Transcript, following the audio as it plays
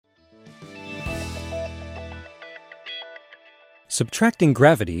Subtracting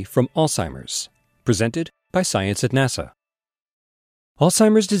Gravity from Alzheimer's, presented by Science at NASA.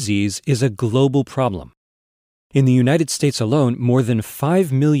 Alzheimer's disease is a global problem. In the United States alone, more than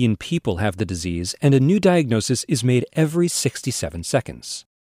 5 million people have the disease, and a new diagnosis is made every 67 seconds.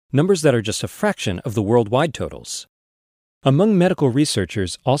 Numbers that are just a fraction of the worldwide totals. Among medical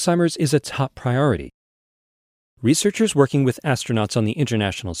researchers, Alzheimer's is a top priority. Researchers working with astronauts on the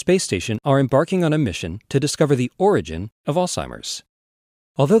International Space Station are embarking on a mission to discover the origin of Alzheimer's.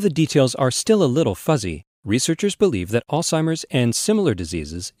 Although the details are still a little fuzzy, researchers believe that Alzheimer's and similar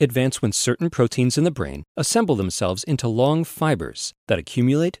diseases advance when certain proteins in the brain assemble themselves into long fibers that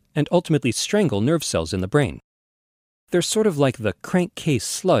accumulate and ultimately strangle nerve cells in the brain. They're sort of like the crankcase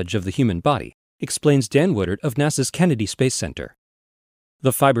sludge of the human body, explains Dan Woodard of NASA's Kennedy Space Center.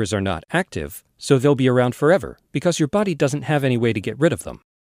 The fibers are not active, so they'll be around forever because your body doesn't have any way to get rid of them.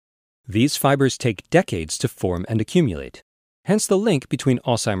 These fibers take decades to form and accumulate, hence the link between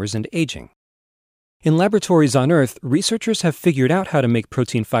Alzheimer's and aging. In laboratories on Earth, researchers have figured out how to make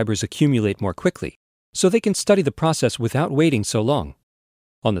protein fibers accumulate more quickly, so they can study the process without waiting so long.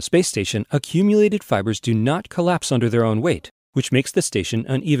 On the space station, accumulated fibers do not collapse under their own weight, which makes the station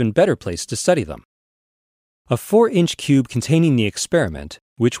an even better place to study them. A 4-inch cube containing the experiment,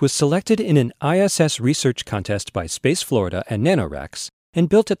 which was selected in an ISS research contest by Space Florida and NanoRacks and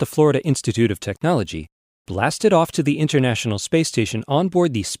built at the Florida Institute of Technology, blasted off to the International Space Station on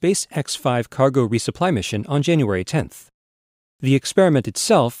board the SpaceX-5 cargo resupply mission on January 10th. The experiment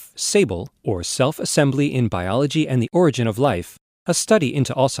itself, SABLE, or Self-Assembly in Biology and the Origin of Life, a study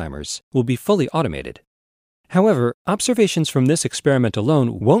into Alzheimer's, will be fully automated. However, observations from this experiment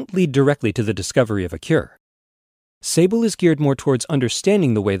alone won't lead directly to the discovery of a cure. SABLE is geared more towards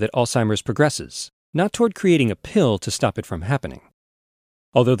understanding the way that Alzheimer's progresses, not toward creating a pill to stop it from happening.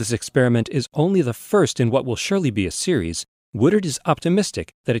 Although this experiment is only the first in what will surely be a series, Woodard is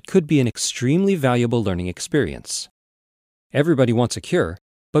optimistic that it could be an extremely valuable learning experience. Everybody wants a cure,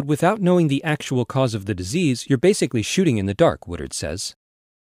 but without knowing the actual cause of the disease, you're basically shooting in the dark, Woodard says.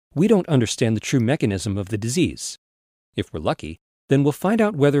 We don't understand the true mechanism of the disease. If we're lucky, then we'll find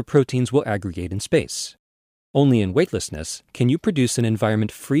out whether proteins will aggregate in space. Only in weightlessness can you produce an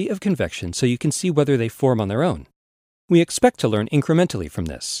environment free of convection so you can see whether they form on their own. We expect to learn incrementally from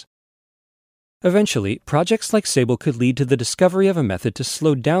this. Eventually, projects like SABLE could lead to the discovery of a method to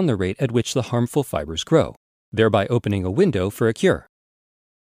slow down the rate at which the harmful fibers grow, thereby opening a window for a cure.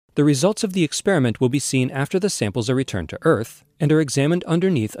 The results of the experiment will be seen after the samples are returned to Earth and are examined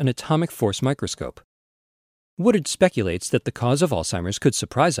underneath an atomic force microscope. Woodard speculates that the cause of Alzheimer's could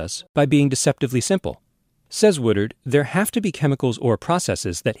surprise us by being deceptively simple. Says Woodard, there have to be chemicals or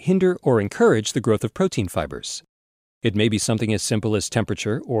processes that hinder or encourage the growth of protein fibers. It may be something as simple as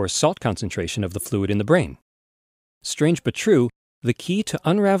temperature or salt concentration of the fluid in the brain. Strange but true, the key to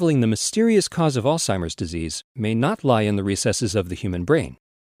unraveling the mysterious cause of Alzheimer's disease may not lie in the recesses of the human brain,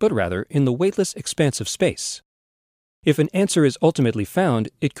 but rather in the weightless expanse of space. If an answer is ultimately found,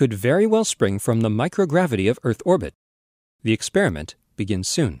 it could very well spring from the microgravity of Earth orbit. The experiment begins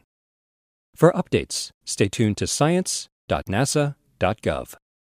soon. For updates, stay tuned to science.nasa.gov.